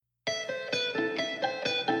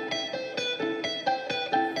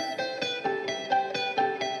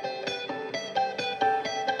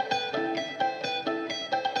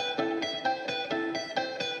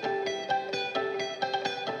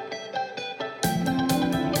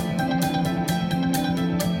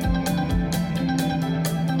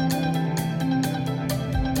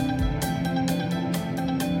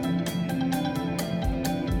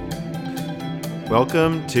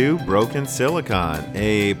Welcome to Broken Silicon,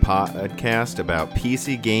 a podcast about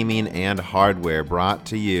PC gaming and hardware brought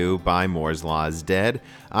to you by Moore's Law is Dead.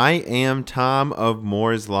 I am Tom of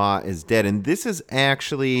Moore's Law is Dead, and this is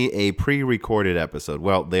actually a pre-recorded episode.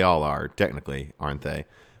 Well, they all are, technically, aren't they?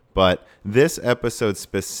 But this episode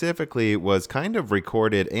specifically was kind of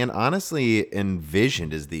recorded and honestly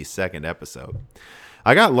envisioned as the second episode.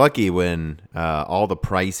 I got lucky when all the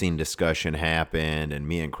pricing discussion happened and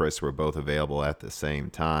me and Chris were both available at the same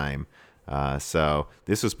time. So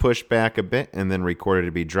this was pushed back a bit and then recorded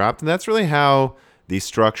to be dropped. And that's really how the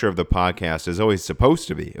structure of the podcast is always supposed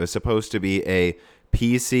to be. It was supposed to be a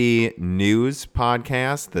PC news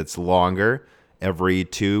podcast that's longer, every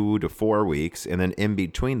 2 to 4 weeks. And then in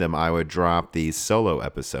between them, I would drop these solo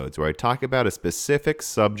episodes where I talk about a specific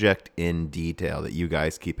subject in detail that you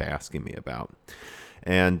guys keep asking me about.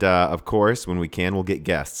 And, of course, when we can, we'll get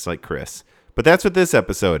guests like Chris. But that's what this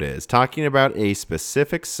episode is, talking about a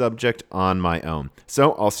specific subject on my own.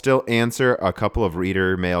 So I'll still answer a couple of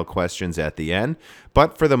reader mail questions at the end.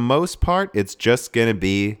 But for the most part, it's just going to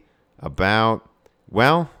be about,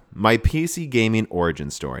 well, my PC gaming origin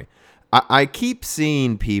story. I keep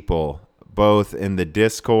seeing people, both in the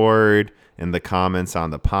Discord, in the comments on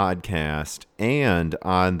the podcast, and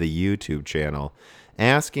on the YouTube channel,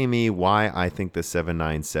 asking me why I think the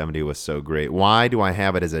 7970 was so great. Why do I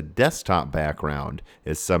have it as a desktop background,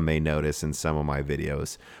 as some may notice in some of my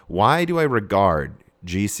videos? Why do I regard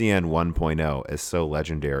GCN 1.0 as so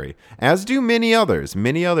legendary? As do many others.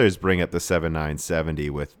 Many others bring up the 7970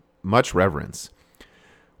 with much reverence.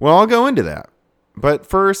 Well, I'll go into that. But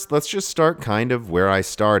first, let's just start kind of where I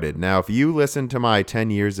started. Now, if you listen to my 10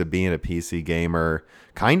 years of being a PC gamer,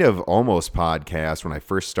 kind of almost podcast when I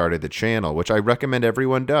first started the channel, which I recommend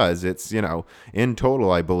everyone does. It's, in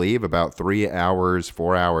total, I believe, about 3 hours,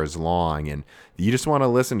 4 hours long. And you just want to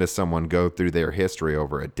listen to someone go through their history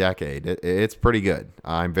over a decade. It's pretty good.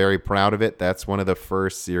 I'm very proud of it. That's one of the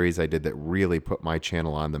first series I did that really put my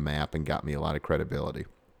channel on the map and got me a lot of credibility.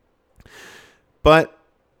 But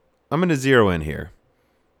I'm going to zero in here.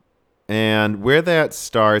 And where that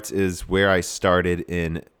starts is where I started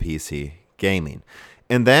in PC gaming.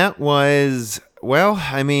 And that was,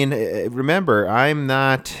 remember, I'm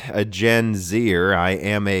not a Gen Zer. I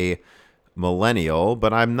am a millennial,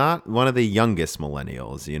 but I'm not one of the youngest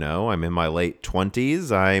millennials, I'm in my late 20s.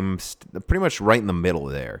 I'm pretty much right in the middle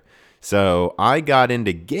there. So I got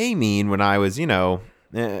into gaming when I was,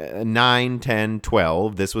 9, 10,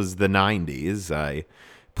 12. This was the 90s. I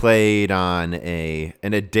played in a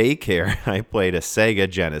daycare. I played a Sega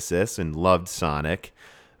Genesis and loved Sonic.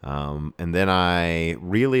 And then I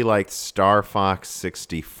really liked Star Fox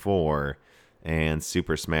 64 and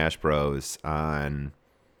Super Smash Bros. on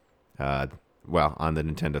the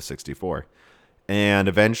Nintendo 64. And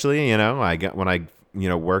eventually, when I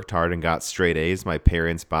worked hard and got straight A's, my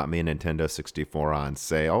parents bought me a Nintendo 64 on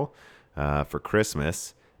sale for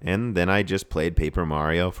Christmas. And then I just played Paper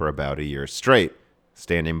Mario for about a year straight.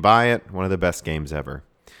 Standing by it, one of the best games ever.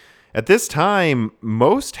 At this time,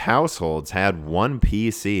 most households had one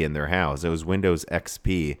PC in their house. It was Windows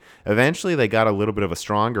XP. Eventually, they got a little bit of a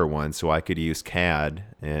stronger one so I could use CAD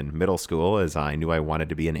in middle school, as I knew I wanted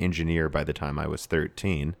to be an engineer by the time I was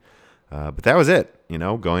 13. But that was it,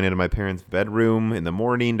 going into my parents' bedroom in the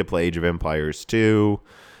morning to play Age of Empires 2,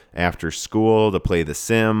 after school to play The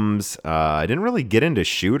Sims. I didn't really get into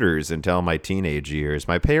shooters until my teenage years.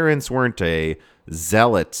 My parents weren't a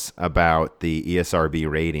zealots about the ESRB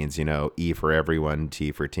ratings, E for everyone,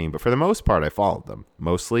 T for team. But for the most part, I followed them.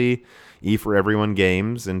 Mostly E for everyone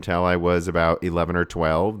games until I was about 11 or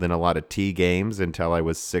 12. Then a lot of T games until I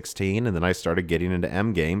was 16. And then I started getting into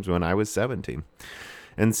M games when I was 17.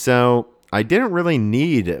 And so I didn't really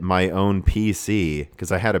need my own PC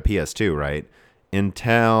because I had a PS2, right?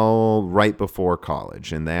 Until right before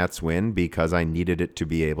college. And that's when, because I needed it to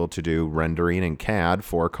be able to do rendering and CAD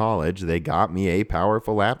for college, they got me a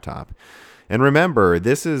powerful laptop. And remember,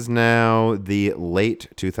 this is now the late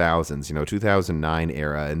 2000s, 2009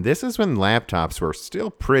 era. And this is when laptops were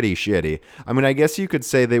still pretty shitty. I guess you could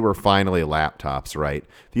say they were finally laptops, right?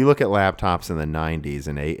 If you look at laptops in the 90s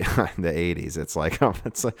and the 80s, it's like,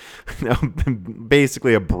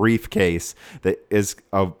 basically a briefcase that is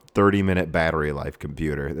a 30-minute battery life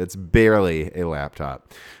computer. That's barely a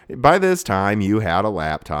laptop. By this time, you had a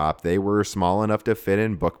laptop. They were small enough to fit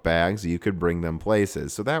in book bags. You could bring them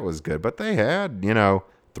places. So that was good. But they had,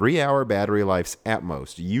 3-hour battery lives at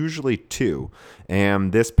most, usually 2.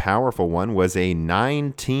 And this powerful one was a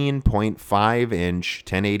 19.5-inch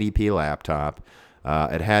 1080p laptop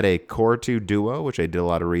It had a Core 2 Duo, which I did a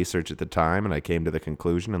lot of research at the time, and I came to the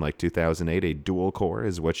conclusion in like 2008, a dual core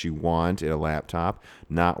is what you want in a laptop.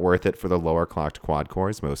 Not worth it for the lower clocked quad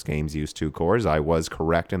cores. Most games use 2 cores. I was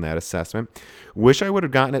correct in that assessment. Wish I would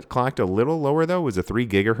have gotten it clocked a little lower, though. It was a 3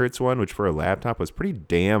 gigahertz one, which for a laptop was pretty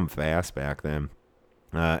damn fast back then.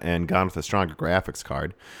 And gone with a stronger graphics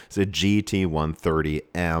card. It's a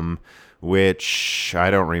GT130M, which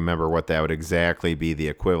I don't remember what that would exactly be the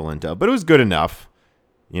equivalent of, but it was good enough.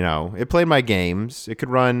 You know, it played my games. It could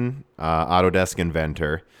run Autodesk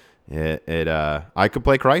Inventor. I could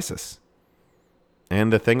play Crysis.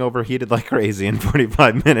 And the thing overheated like crazy in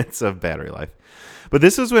 45 minutes of battery life. But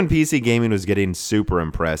this was when PC gaming was getting super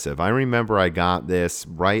impressive. I remember I got this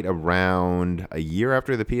right around a year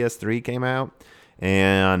after the PS3 came out.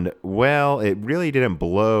 And, well, it really didn't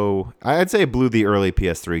blow. I'd say it blew the early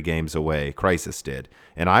PS3 games away. Crysis did.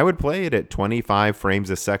 And I would play it at 25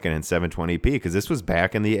 frames a second in 720p because this was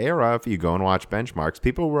back in the era. If you go and watch benchmarks,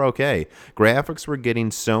 people were okay. Graphics were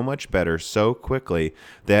getting so much better so quickly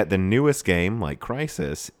that the newest game, like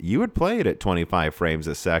Crysis, you would play it at 25 frames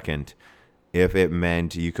a second if it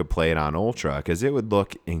meant you could play it on Ultra because it would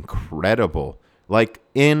look incredible. Like,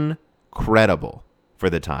 incredible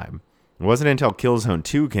for the time. It wasn't until Killzone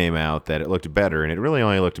 2 came out that it looked better, and it really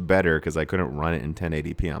only looked better because I couldn't run it in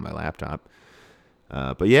 1080p on my laptop.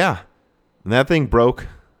 But yeah, that thing broke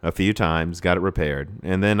a few times, got it repaired,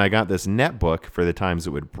 and then I got this netbook for the times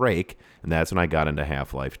it would break, and that's when I got into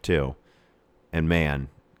Half-Life 2. And man,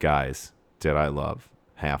 guys, did I love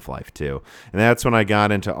Half-Life 2. And that's when I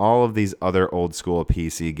got into all of these other old-school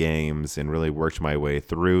PC games and really worked my way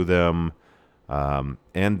through them. And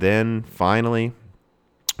then finally,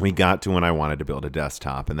 we got to when I wanted to build a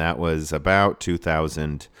desktop, and that was about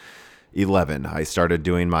 2011. I started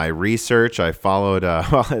doing my research. I followed,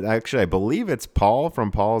 actually, I believe it's Paul from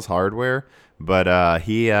Paul's Hardware, but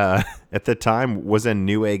he, at the time, was a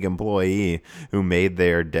Newegg employee who made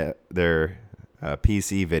their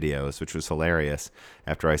PC videos, which was hilarious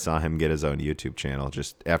after I saw him get his own YouTube channel,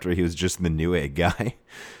 just after he was just the Newegg guy.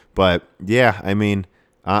 But, yeah, I mean,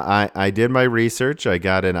 I did my research. I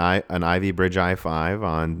got an Ivy Bridge i5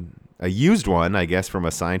 on a used one, I guess, from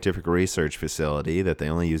a scientific research facility that they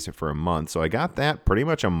only used it for a month. So I got that pretty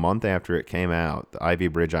much a month after it came out. The Ivy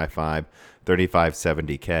Bridge i5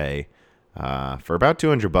 3570K for about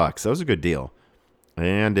 $200. That was a good deal.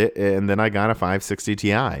 And then I got a 560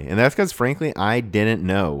 Ti. And that's because, frankly, I didn't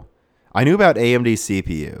know. I knew about AMD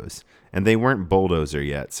CPUs, and they weren't Bulldozer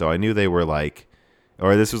yet. So I knew they were like,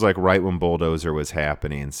 or this was like right when Bulldozer was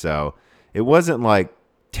happening. So it wasn't like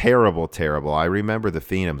terrible. I remember the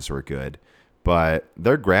Phenoms were good, but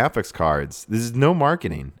their graphics cards, there's no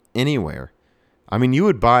marketing anywhere. I mean, you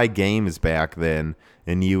would buy games back then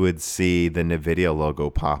and you would see the NVIDIA logo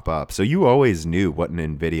pop up. So you always knew what an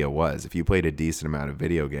NVIDIA was if you played a decent amount of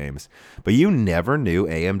video games, but you never knew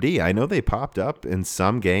AMD. I know they popped up in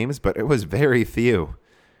some games, but it was very few.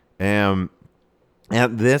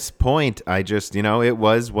 At this point, I just, it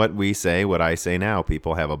was what I say now.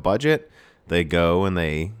 People have a budget. They go and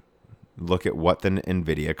they look at what the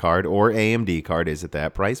NVIDIA card or AMD card is at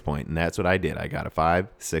that price point. And that's what I did. I got a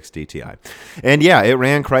 560 Ti. And yeah, it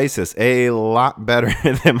ran Crysis a lot better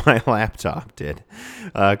than my laptop did.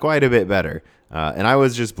 Quite a bit better. And I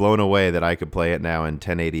was just blown away that I could play it now in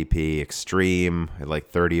 1080p extreme at like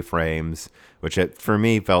 30 frames, which for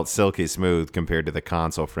me felt silky smooth compared to the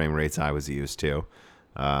console frame rates I was used to.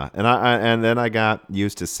 And then I got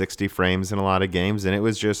used to 60 frames in a lot of games, and it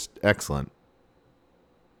was just excellent.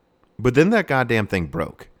 But then that goddamn thing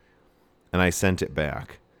broke, and I sent it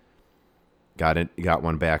back. Got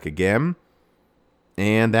one back again,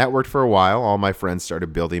 and that worked for a while. All my friends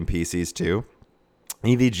started building PCs too.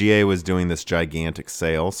 EVGA was doing this gigantic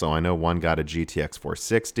sale, so I know one got a GTX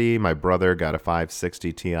 460. My brother got a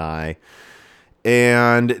 560 Ti,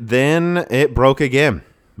 and then it broke again.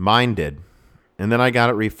 Mine did. And then I got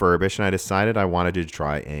it refurbished, and I decided I wanted to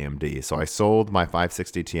try AMD. So I sold my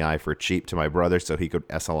 560 Ti for cheap to my brother so he could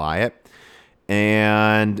SLI it.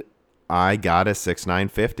 And I got a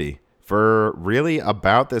 6950 for really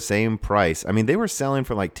about the same price. I mean, they were selling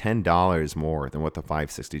for like $10 more than what the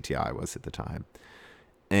 560 Ti was at the time.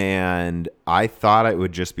 And I thought it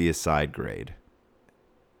would just be a side grade.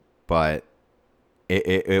 But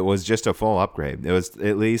it was just a full upgrade. It was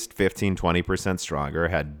at least 15-20% stronger.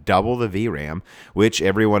 It had double the VRAM, which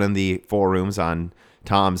everyone in the forums on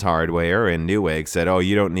Tom's Hardware and Newegg said, oh,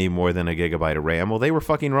 you don't need more than a gigabyte of RAM. Well, they were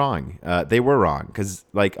fucking wrong. They were wrong because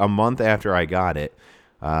like a month after I got it,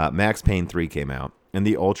 Max Payne 3 came out, and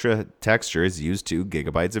the Ultra textures used 2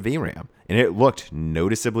 gigabytes of VRAM, and it looked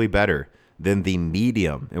noticeably better than the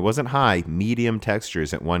medium. It wasn't high, medium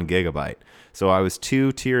textures at 1 gigabyte. So I was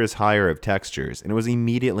 2 tiers higher of textures, and it was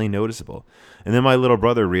immediately noticeable. And then my little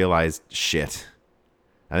brother realized, shit,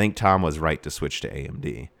 I think Tom was right to switch to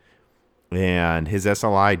AMD. And his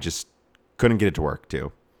SLI just couldn't get it to work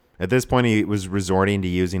too. At this point, he was resorting to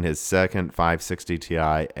using his second 560 Ti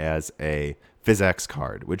as a PhysX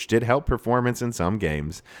card, which did help performance in some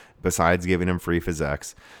games, besides giving him free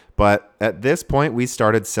PhysX. But at this point, we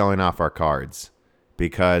started selling off our cards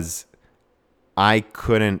because they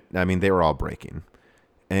were all breaking.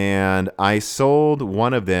 And I sold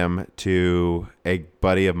one of them to a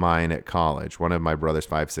buddy of mine at college, one of my brother's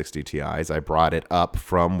 560 Ti's. I brought it up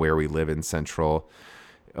from where we live in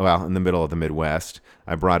in the middle of the Midwest.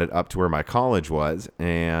 I brought it up to where my college was.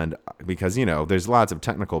 And because, there's lots of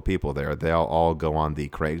technical people there, they'll all go on the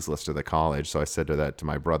Craigslist of the college. So I said to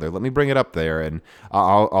my brother, let me bring it up there and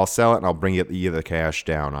I'll sell it and I'll bring you the cash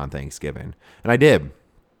down on Thanksgiving. And I did.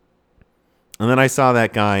 And then I saw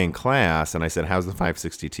that guy in class, and I said, how's the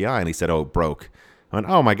 560 Ti? And he said, oh, it broke. I went,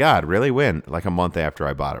 oh, my God, really? When? Like a month after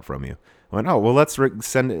I bought it from you. I went, oh, well, let's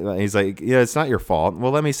send it. He's like, yeah, it's not your fault.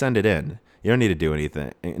 Well, let me send it in. You don't need to do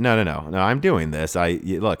anything. No, I'm doing this.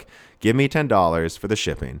 Look, give me $10 for the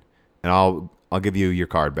shipping, and I'll give you your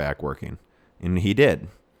card back working. And he did.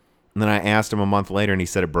 And then I asked him a month later, and he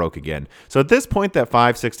said it broke again. So at this point, that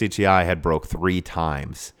 560 Ti had broke 3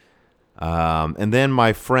 times. And then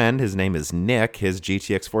my friend, his name is Nick, his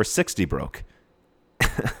GTX 460 broke.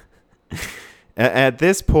 At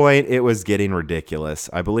this point, it was getting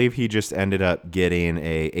ridiculous. I believe he just ended up getting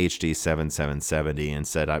a HD 7770 and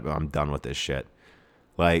said, I'm done with this shit.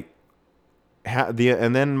 And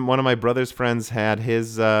then one of my brother's friends had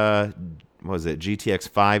his, GTX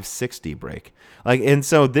 560 break. And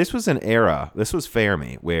so this was an era, this was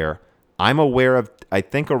Fermi, where I'm aware of, I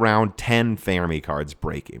think, around 10 Fermi cards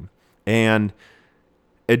breaking. And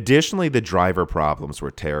additionally, the driver problems were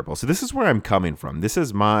terrible. So this is where I'm coming from. This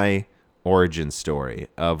is my origin story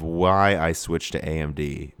of why I switched to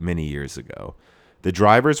AMD many years ago. The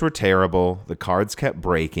drivers were terrible. The cards kept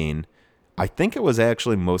breaking. I think it was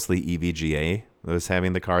actually mostly EVGA that was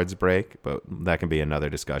having the cards break, but that can be another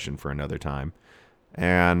discussion for another time.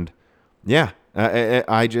 And yeah,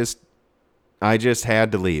 I just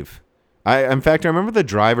had to leave. In fact, I remember the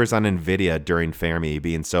drivers on NVIDIA during Fermi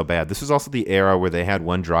being so bad. This was also the era where they had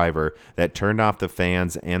one driver that turned off the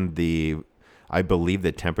fans and I believe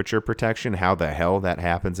the temperature protection. How the hell that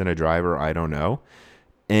happens in a driver, I don't know.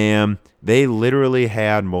 And they literally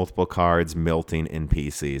had multiple cards melting in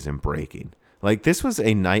PCs and breaking. This was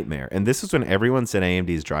a nightmare. And this is when everyone said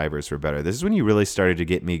AMD's drivers were better. This is when you really started to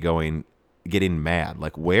get me getting mad.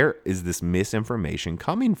 Where is this misinformation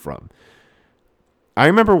coming from? I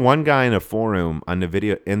remember one guy in a forum in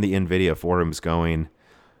the NVIDIA forums going,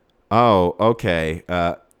 oh, okay,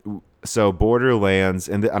 so Borderlands,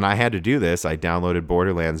 and I had to do this. I downloaded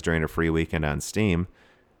Borderlands during a free weekend on Steam.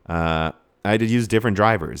 I had to use different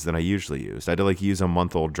drivers than I usually used. I had to use a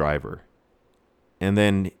month-old driver. And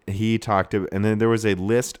then and then there was a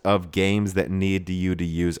list of games that need you to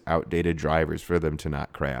use outdated drivers for them to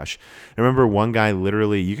not crash. I remember one guy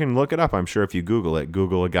literally, you can look it up, I'm sure, if you Google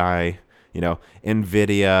a guy,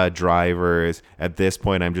 NVIDIA drivers. At this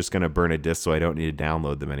point, I'm just going to burn a disk so I don't need to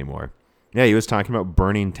download them anymore. Yeah, he was talking about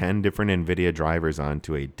burning 10 different NVIDIA drivers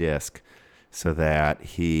onto a disk so that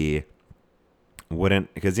he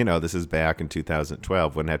wouldn't, because, this is back in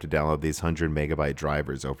 2012, wouldn't have to download these 100 megabyte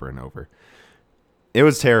drivers over and over. It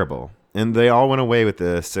was terrible. And they all went away with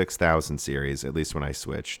the 6000 series, at least when I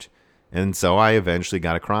switched. And so I eventually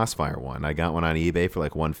got a Crossfire one. I got one on eBay for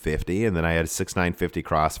 $150, and then I had a 6950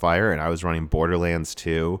 Crossfire, and I was running Borderlands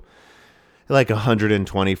 2 at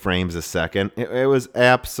 120 frames a second. It was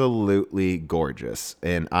absolutely gorgeous.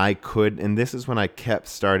 And this is when I kept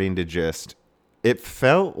starting to it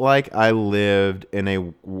felt like I lived in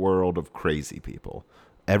a world of crazy people.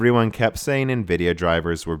 Everyone kept saying NVIDIA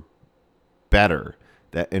drivers were better,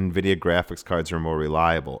 that NVIDIA graphics cards are more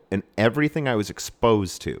reliable. And everything I was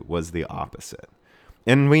exposed to was the opposite.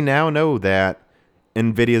 And we now know that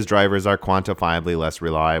NVIDIA's drivers are quantifiably less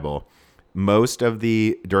reliable.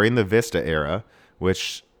 During the Vista era,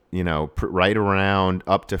 which, right around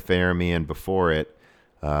up to Fermi and before it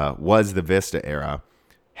was the Vista era,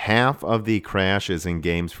 half of the crashes in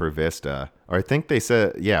games for Vista, or I think they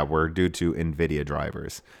said, were due to NVIDIA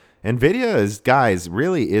drivers. NVIDIA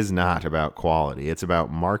really is not about quality. It's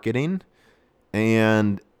about marketing,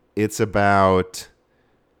 and it's about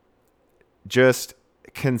just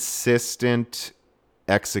consistent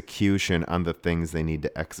execution on the things they need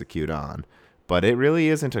to execute on. But it really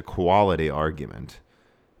isn't a quality argument.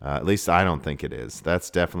 At least I don't think it is. That's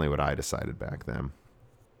definitely what I decided back then.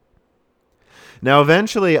 Now,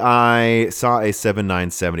 eventually, I saw a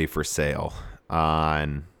 7970 for sale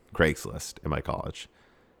on Craigslist in my college.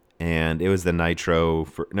 And it was the Nitro,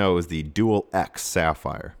 it was the Dual X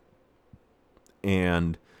Sapphire.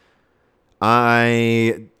 And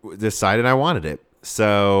I decided I wanted it.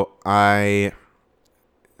 So I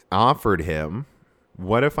offered him,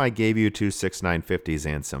 what if I gave you two 6950s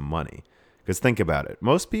and some money? Because think about it.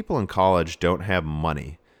 Most people in college don't have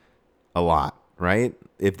money a lot, right?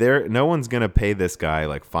 No one's going to pay this guy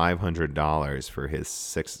like $500 for his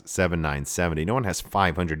 7970. No one has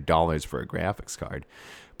 $500 for a graphics card.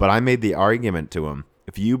 But I made the argument to him,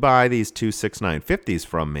 if you buy these two 6950s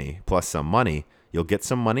from me plus some money, you'll get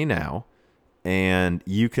some money now, and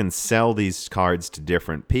you can sell these cards to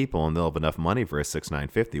different people and they'll have enough money for a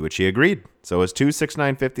 6950, which he agreed. So it was two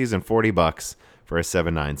 6950s and $40 for a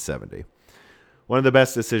 7970. One of the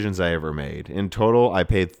best decisions I ever made. In total, I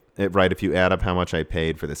paid, right, if you add up how much I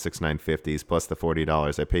paid for the 6950s plus the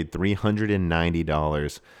 $40, I paid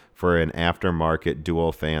 $390 for an aftermarket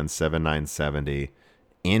dual fan 7970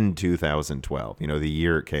 in 2012, the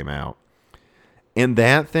year it came out. And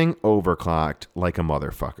that thing overclocked like a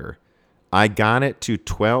motherfucker. I got it to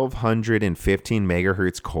 1215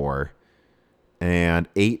 megahertz core and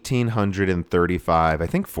 1835, I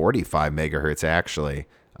think 45 megahertz actually,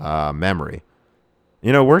 memory.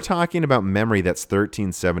 We're talking about memory that's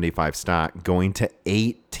 1375 stock going to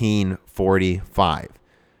 1845.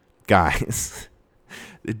 Guys,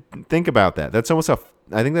 think about that. That's almost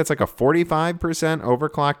I think that's like a 45%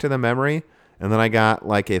 overclock to the memory. And then I got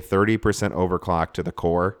like a 30% overclock to the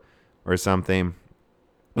core or something.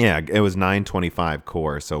 Yeah, it was 925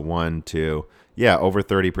 core. So over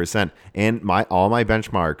 30%. And all my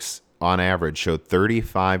benchmarks on average showed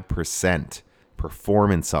 35%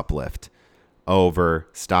 performance uplift over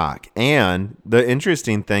stock. And the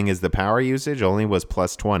interesting thing is the power usage only was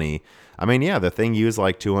plus 20. I mean, yeah, the thing used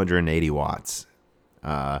like 280 watts.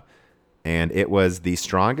 And it was the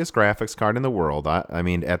strongest graphics card in the world. I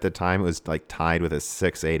mean, at the time, it was like tied with a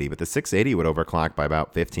 680. But the 680 would overclock by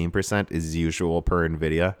about 15% as usual per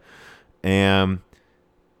NVIDIA. And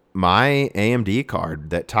my AMD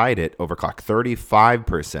card that tied it overclocked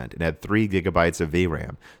 35% and had 3 gigabytes of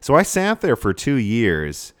VRAM. So I sat there for 2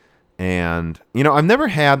 years. And, I've never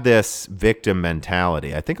had this victim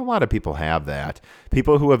mentality. I think a lot of people have that.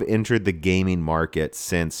 People who have entered the gaming market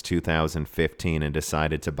since 2015 and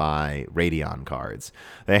decided to buy Radeon cards.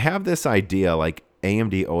 They have this idea like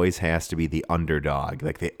AMD always has to be the underdog.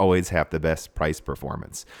 Like they always have the best price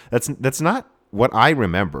performance. That's not what I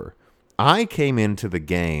remember. I came into the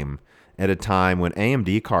game at a time when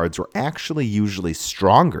AMD cards were actually usually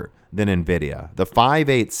stronger than NVIDIA. The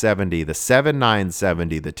 5870, the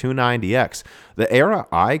 7970, the 290X. The era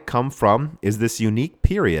I come from is this unique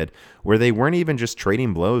period where they weren't even just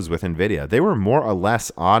trading blows with NVIDIA. They were more or less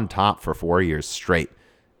on top for 4 years straight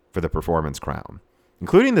for the performance crown,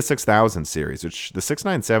 including the 6000 series, which the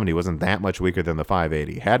 6970 wasn't that much weaker than the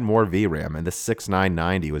 580, had more VRAM, and the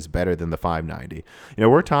 6990 was better than the 590.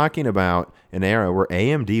 We're talking about an era where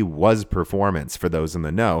AMD was performance for those in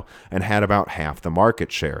the know and had about half the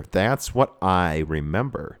market share. That's what I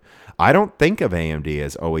remember. I don't think of AMD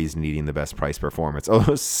as always needing the best price performance,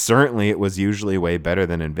 although certainly it was usually way better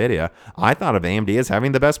than NVIDIA. I thought of AMD as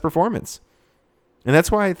having the best performance. And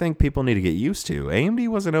that's why I think people need to get used to. AMD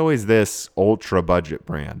wasn't always this ultra budget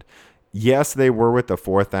brand. Yes, they were with the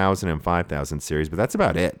 4000 and 5000 series, but that's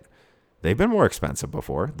about it. They've been more expensive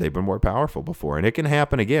before. They've been more powerful before. And it can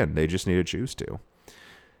happen again. They just need to choose to.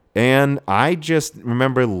 And I just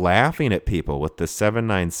remember laughing at people with the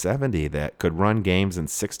 7970 that could run games in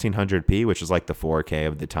 1600p, which is like the 4K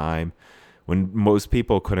of the time, when most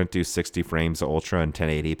people couldn't do 60 frames ultra and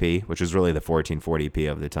 1080p, which is really the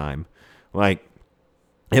 1440p of the time. Like,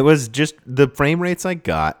 it was just the frame rates I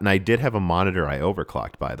got, and I did have a monitor I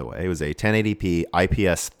overclocked, by the way. It was a 1080p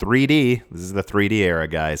IPS 3D, this is the 3D era,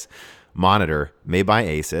 guys, monitor made by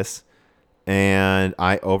Asus, and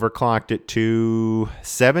I overclocked it to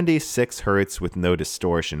 76 hertz with no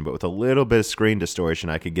distortion, but with a little bit of screen distortion,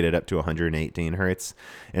 I could get it up to 118 hertz.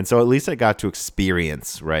 And so at least I got to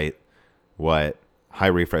experience, right, what high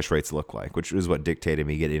refresh rates look like, which was what dictated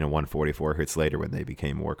me getting a 144 hertz later when they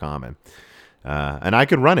became more common. And I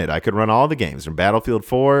could run it. I could run all the games from Battlefield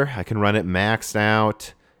 4. I can run it maxed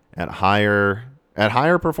out at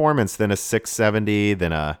higher performance than a 670.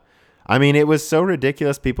 It was so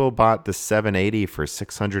ridiculous. People bought the 780 for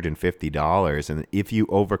 $650, and if you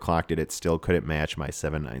overclocked it, it still couldn't match my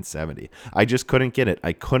 7970. I just couldn't get it.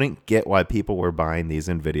 I couldn't get why people were buying these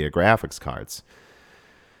NVIDIA graphics cards.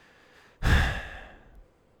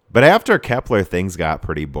 But after Kepler, things got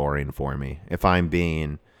pretty boring for me, if I'm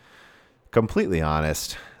being completely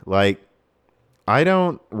honest. Like, I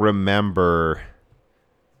don't remember.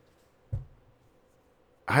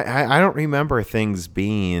 I don't remember things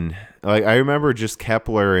being like, I remember just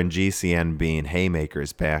Kepler and GCN being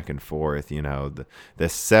haymakers back and forth. You know, the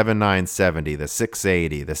 7970, the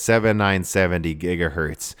 680, the 7970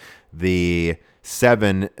 gigahertz, the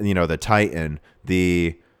the Titan,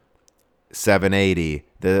 the 780,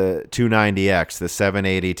 the 290X, the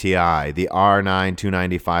 780 Ti, the R9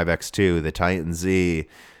 295X2, the Titan Z,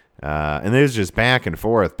 and there's just back and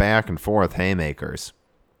forth haymakers.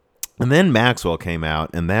 And then Maxwell came out,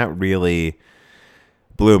 and that really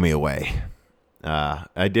blew me away.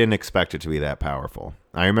 I didn't expect it to be that powerful.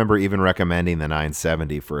 I remember even recommending the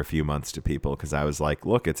 970 for a few months to people because I was like,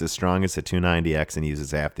 look, it's as strong as the 290X and uses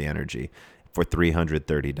half the energy for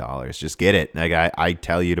 $330. Just get it. Like, I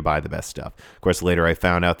tell you to buy the best stuff. Of course, later I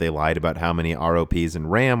found out they lied about how many ROPs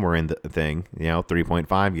and RAM were in the thing. 3.5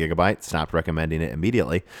 gigabytes. Stopped recommending it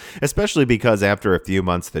immediately, especially because after a few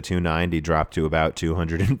months, the 290 dropped to about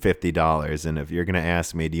 $250. And if you're going to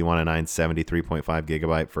ask me, do you want a 970 3.5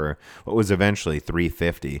 gigabyte for what was eventually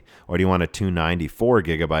 $350, or do you want a 294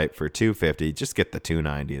 gigabyte for $250? Just get the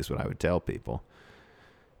 290 is what I would tell people.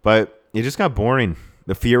 But it just got boring.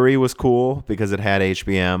 The Fury was cool because it had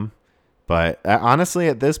HBM, but honestly,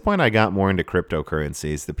 at this point, I got more into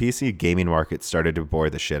cryptocurrencies. The PC gaming market started to bore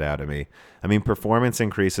the shit out of me. I mean, performance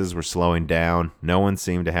increases were slowing down. No one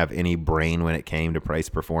seemed to have any brain when it came to price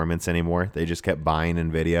performance anymore. They just kept buying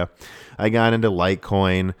NVIDIA. I got into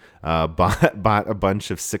Litecoin, bought a bunch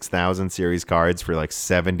of 6000 series cards for like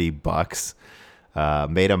 $70.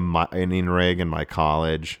 Made a mining rig in my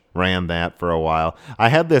college, ran that for a while. I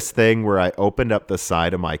had this thing where I opened up the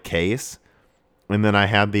side of my case, and then I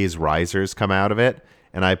had these risers come out of it,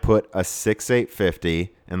 and I put a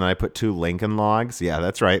 6850, and then I put 2 Lincoln Logs. Yeah,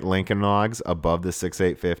 that's right, Lincoln Logs above the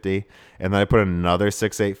 6850, and then I put another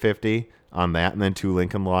 6850 on that, and then 2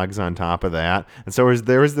 Lincoln Logs on top of that. And so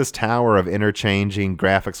there was this tower of interchanging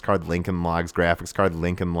graphics card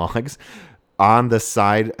Lincoln Logs on the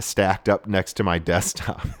side stacked up next to my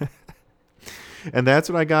desktop. And that's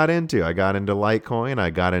what I got into. I got into Litecoin.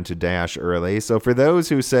 I got into Dash early. So for those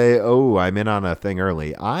who say, oh, I'm in on a thing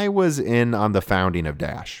early, I was in on the founding of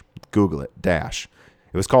Dash. Google it, Dash.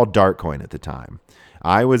 It was called Darkcoin at the time.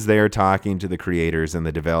 I was there talking to the creators and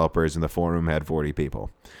the developers, and the forum had 40 people.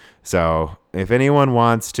 So if anyone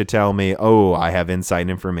wants to tell me, oh, I have inside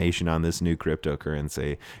information on this new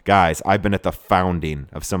cryptocurrency, guys, I've been at the founding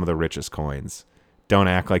of some of the richest coins. Don't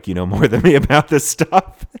act like you know more than me about this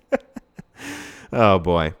stuff. Oh,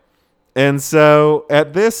 boy. And so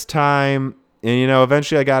at this time, and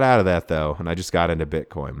eventually I got out of that, though, and I just got into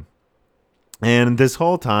Bitcoin. And this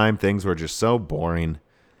whole time, things were just so boring.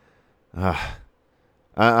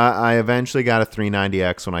 I eventually got a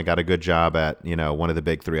 390X when I got a good job at, one of the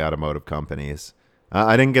big 3 automotive companies.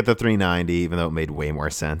 I didn't get the 390, even though it made way more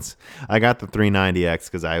sense. I got the 390X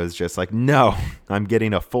because I was just like, no, I'm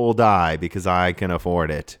getting a full die because I can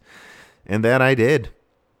afford it. And that I did.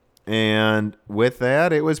 And with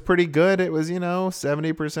that, it was pretty good. It was,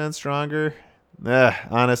 70% stronger.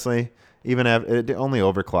 Honestly, even it only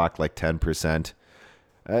overclocked like 10%.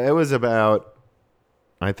 It was about,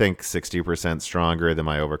 I think, 60% stronger than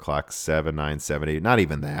my overclock 7970. Not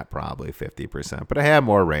even that, probably 50%. But I had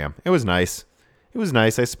more RAM. It was nice. I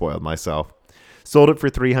spoiled myself. Sold it for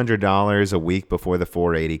 $300 a week before the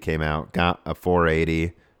 480 came out. Got a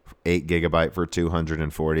 480, 8 gigabyte for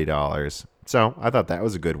 $240. So I thought that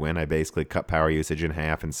was a good win. I basically cut power usage in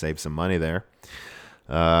half and saved some money there.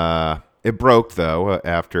 It broke, though,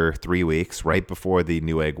 after 3 weeks, right before the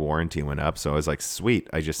Newegg warranty went up. So I was like, sweet.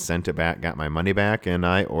 I just sent it back, got my money back, and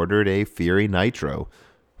I ordered a Fury Nitro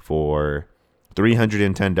for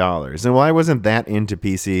 $310. And while I wasn't that into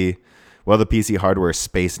the PC hardware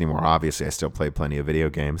space anymore, obviously I still play plenty of video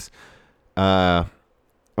games.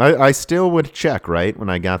 I still would check, right, when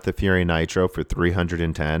I got the Fury Nitro for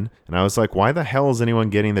 $310. And I was like, why the hell is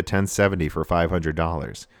anyone getting the 1070 for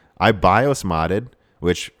 $500? I BIOS modded,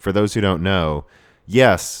 which, for those who don't know,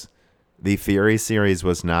 yes, the Fury series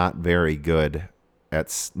was not very good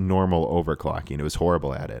at normal overclocking. It was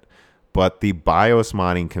horrible at it. But the BIOS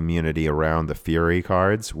modding community around the Fury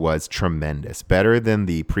cards was tremendous. Better than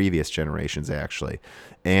the previous generations, actually.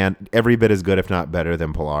 And every bit as good, if not better,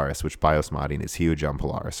 than Polaris, which BIOS modding is huge on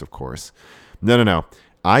Polaris, of course. No.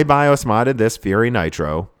 I BIOS modded this Fury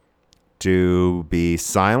Nitro to be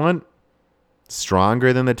silent,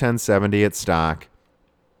 stronger than the 1070 at stock,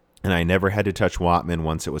 and I never had to touch Wattman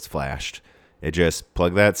once it was flashed. It just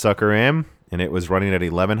plugged that sucker in, and it was running at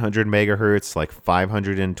 1100 megahertz, like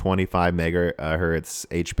 525 megahertz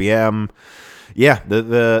HBM. Yeah,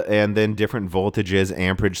 and then different voltages,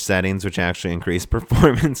 amperage settings, which actually increase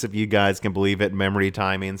performance, if you guys can believe it, memory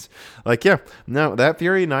timings. Like, yeah, no, that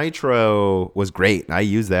Fury Nitro was great. I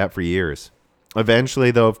used that for years.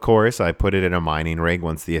 Eventually, though, of course, I put it in a mining rig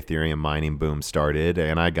once the Ethereum mining boom started,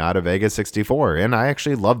 and I got a Vega 64, and I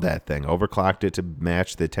actually loved that thing. Overclocked it to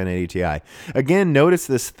match the 1080 Ti. Again, notice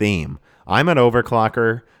this theme. I'm an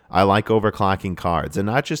overclocker. I like overclocking cards, and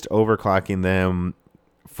not just overclocking them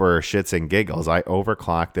for shits and giggles. I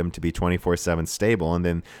overclock them to be 24/7 stable and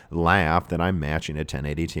then laugh that I'm matching a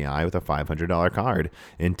 1080 Ti with a $500 card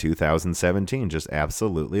in 2017. Just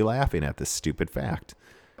absolutely laughing at this stupid fact.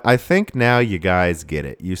 I think now you guys get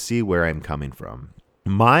it. You see where I'm coming from.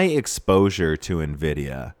 My exposure to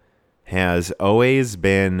NVIDIA has always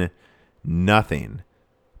been nothing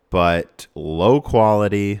but low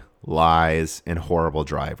quality, lies, and horrible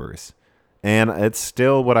drivers. And it's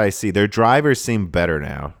still what I see. Their drivers seem better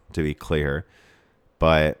now, to be clear.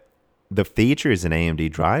 But the features in AMD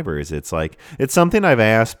drivers, it's something I've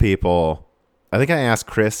asked people. I think I asked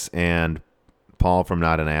Chris and Paul from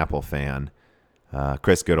Not an Apple Fan,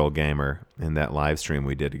 Chris Good Old Gamer, in that live stream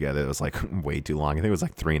we did together. It was like way too long. I think it was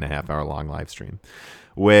like 3.5 hour long live stream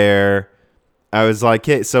where I was like,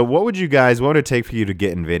 hey, so what would it take for you to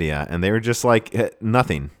get NVIDIA? And they were just like,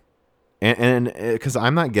 nothing. And because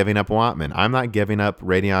I'm not giving up Wattman, I'm not giving up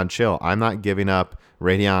Radeon Chill, I'm not giving up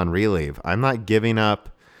Radeon Relieve, I'm not giving up.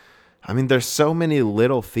 I mean, there's so many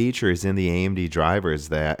little features in the AMD drivers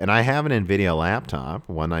that, and I have an NVIDIA laptop,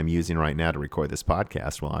 one I'm using right now to record this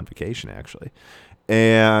podcast while on vacation, actually,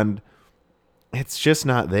 and it's just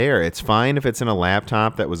not there. It's fine if it's in a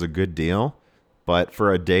laptop that was a good deal, but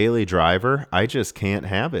for a daily driver, I just can't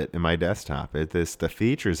have it in my desktop. The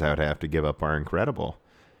features I would have to give up are incredible.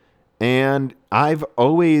 And I've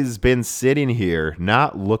always been sitting here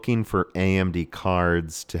not looking for AMD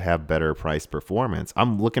cards to have better price performance.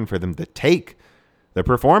 I'm looking for them to take the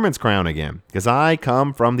performance crown again, because I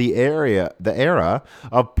come from the era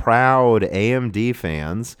of proud AMD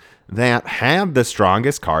fans that had the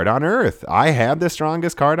strongest card on earth. I had the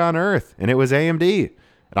strongest card on earth, and it was AMD.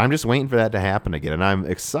 And I'm just waiting for that to happen again. And I'm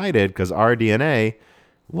excited because RDNA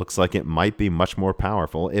looks like it might be much more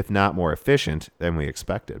powerful, if not more efficient, than we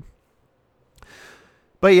expected.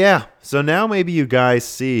 But yeah, so now maybe you guys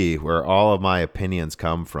see where all of my opinions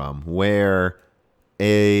come from, where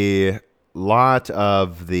a lot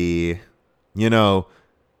of the,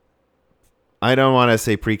 I don't want to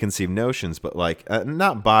say preconceived notions, but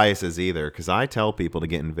not biases either, because I tell people to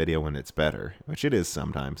get NVIDIA when it's better, which it is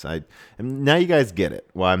sometimes. And now you guys get it,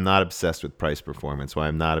 why I'm not obsessed with price performance, why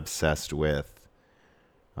I'm not obsessed with,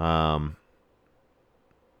 the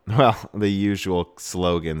usual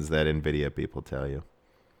slogans that NVIDIA people tell you.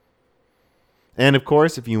 And of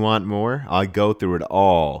course, if you want more, I'll go through it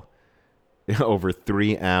all over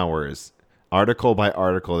 3 hours, article by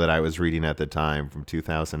article that I was reading at the time from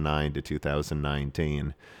 2009 to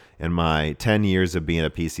 2019 in my 10 years of being a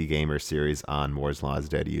PC gamer series on Moore's Law is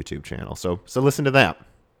Dead YouTube channel. So listen to that.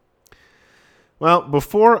 Well,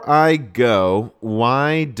 before I go,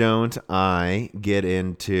 why don't I get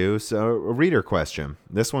into a reader question?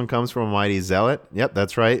 This one comes from Mighty Zealot. Yep,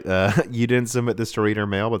 that's right. You didn't submit this to reader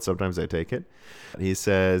mail, but sometimes I take it. He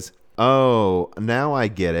says, oh, now I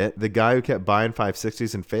get it. The guy who kept buying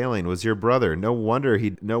 560s and failing was your brother. No wonder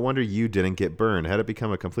you didn't get burned. Had it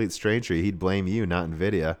become a complete stranger, he'd blame you, not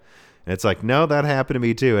NVIDIA. And it's like, no, that happened to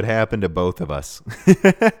me too. It happened to both of us.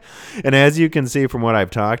 And as you can see from what I've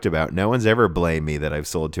talked about, no one's ever blamed me that I've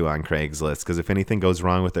sold to on Craigslist, because if anything goes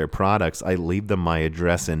wrong with their products, I leave them my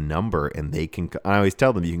address and number, and I always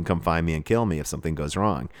tell them you can come find me and kill me if something goes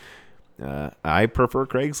wrong. I prefer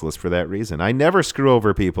Craigslist for that reason. I never screw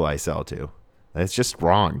over people I sell to. That's just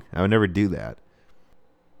wrong. I would never do that.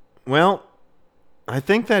 Well, I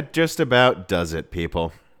think that just about does it,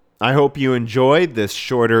 people. I hope you enjoyed this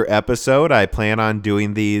shorter episode. I plan on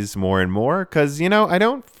doing these more and more because, I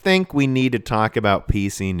don't think we need to talk about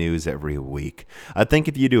PC news every week. I think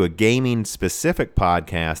if you do a gaming-specific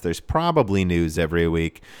podcast, there's probably news every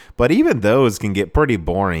week. But even those can get pretty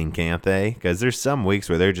boring, can't they? Because there's some weeks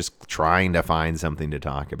where they're just trying to find something to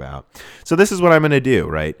talk about. So this is what I'm going to do,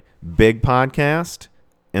 right? Big podcast,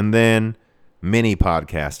 and then mini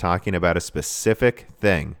podcast talking about a specific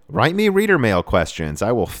thing. Write me reader mail questions.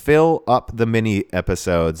 I will fill up the mini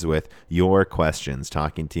episodes with your questions,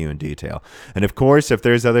 talking to you in detail. And of course, if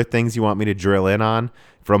there's other things you want me to drill in on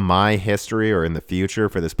from my history or in the future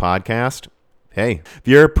for this podcast, Hey, if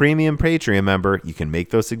you're a premium Patreon member, you can make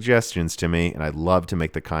those suggestions to me, and I'd love to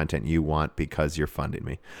make the content you want because you're funding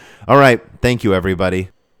me. All right, thank you,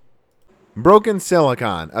 everybody. Broken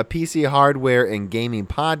Silicon, a PC hardware and gaming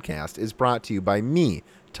podcast, is brought to you by me,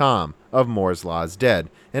 Tom, of Moore's Law is Dead,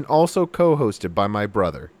 and also co-hosted by my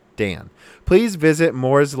brother, Dan. Please visit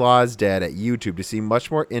Moore's Law is Dead at YouTube to see much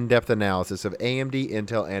more in-depth analysis of AMD,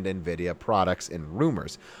 Intel, and NVIDIA products and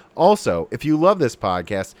rumors. Also, if you love this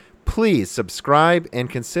podcast, please subscribe and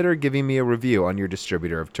consider giving me a review on your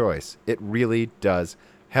distributor of choice. It really does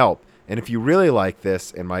help. And if you really like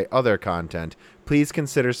this and my other content, please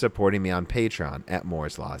consider supporting me on Patreon at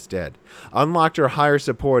Moore's Law is Dead. Unlocked or higher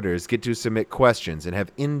supporters get to submit questions and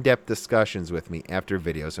have in-depth discussions with me after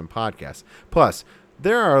videos and podcasts. Plus,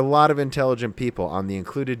 there are a lot of intelligent people on the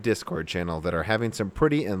included Discord channel that are having some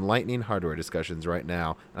pretty enlightening hardware discussions right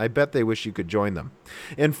now, and I bet they wish you could join them.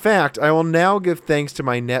 In fact, I will now give thanks to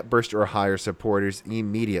my NetBurst or higher supporters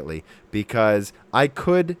immediately because I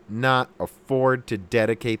could not afford to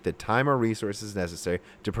dedicate the time or resources necessary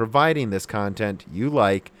to providing this content you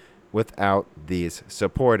like without these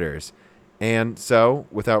supporters. And so,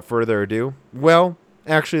 without further ado, well,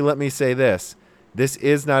 actually let me say this. This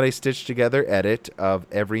is not a stitched-together edit of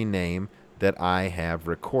every name that I have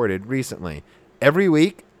recorded recently. Every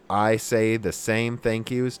week, I say the same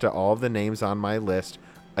thank yous to all of the names on my list,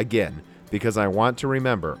 again, because I want to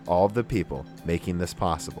remember all of the people making this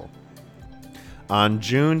possible. On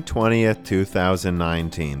June 20th,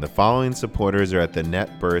 2019, the following supporters are at the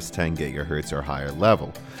NetBurst 10 GHz or higher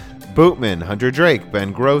level. Bootman, Hunter Drake,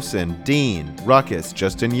 Ben Grossen, Dean, Ruckus,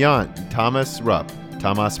 Justin Yount, Thomas Rupp,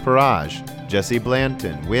 Thomas Parage, Jesse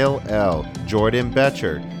Blanton, Will L., Jordan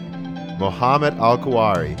Betcher, Mohammed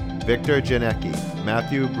Al-Kawari, Victor Janecki,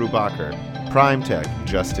 Matthew Brubacher, Primetech,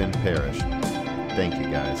 Justin Parrish. Thank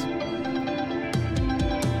you, guys.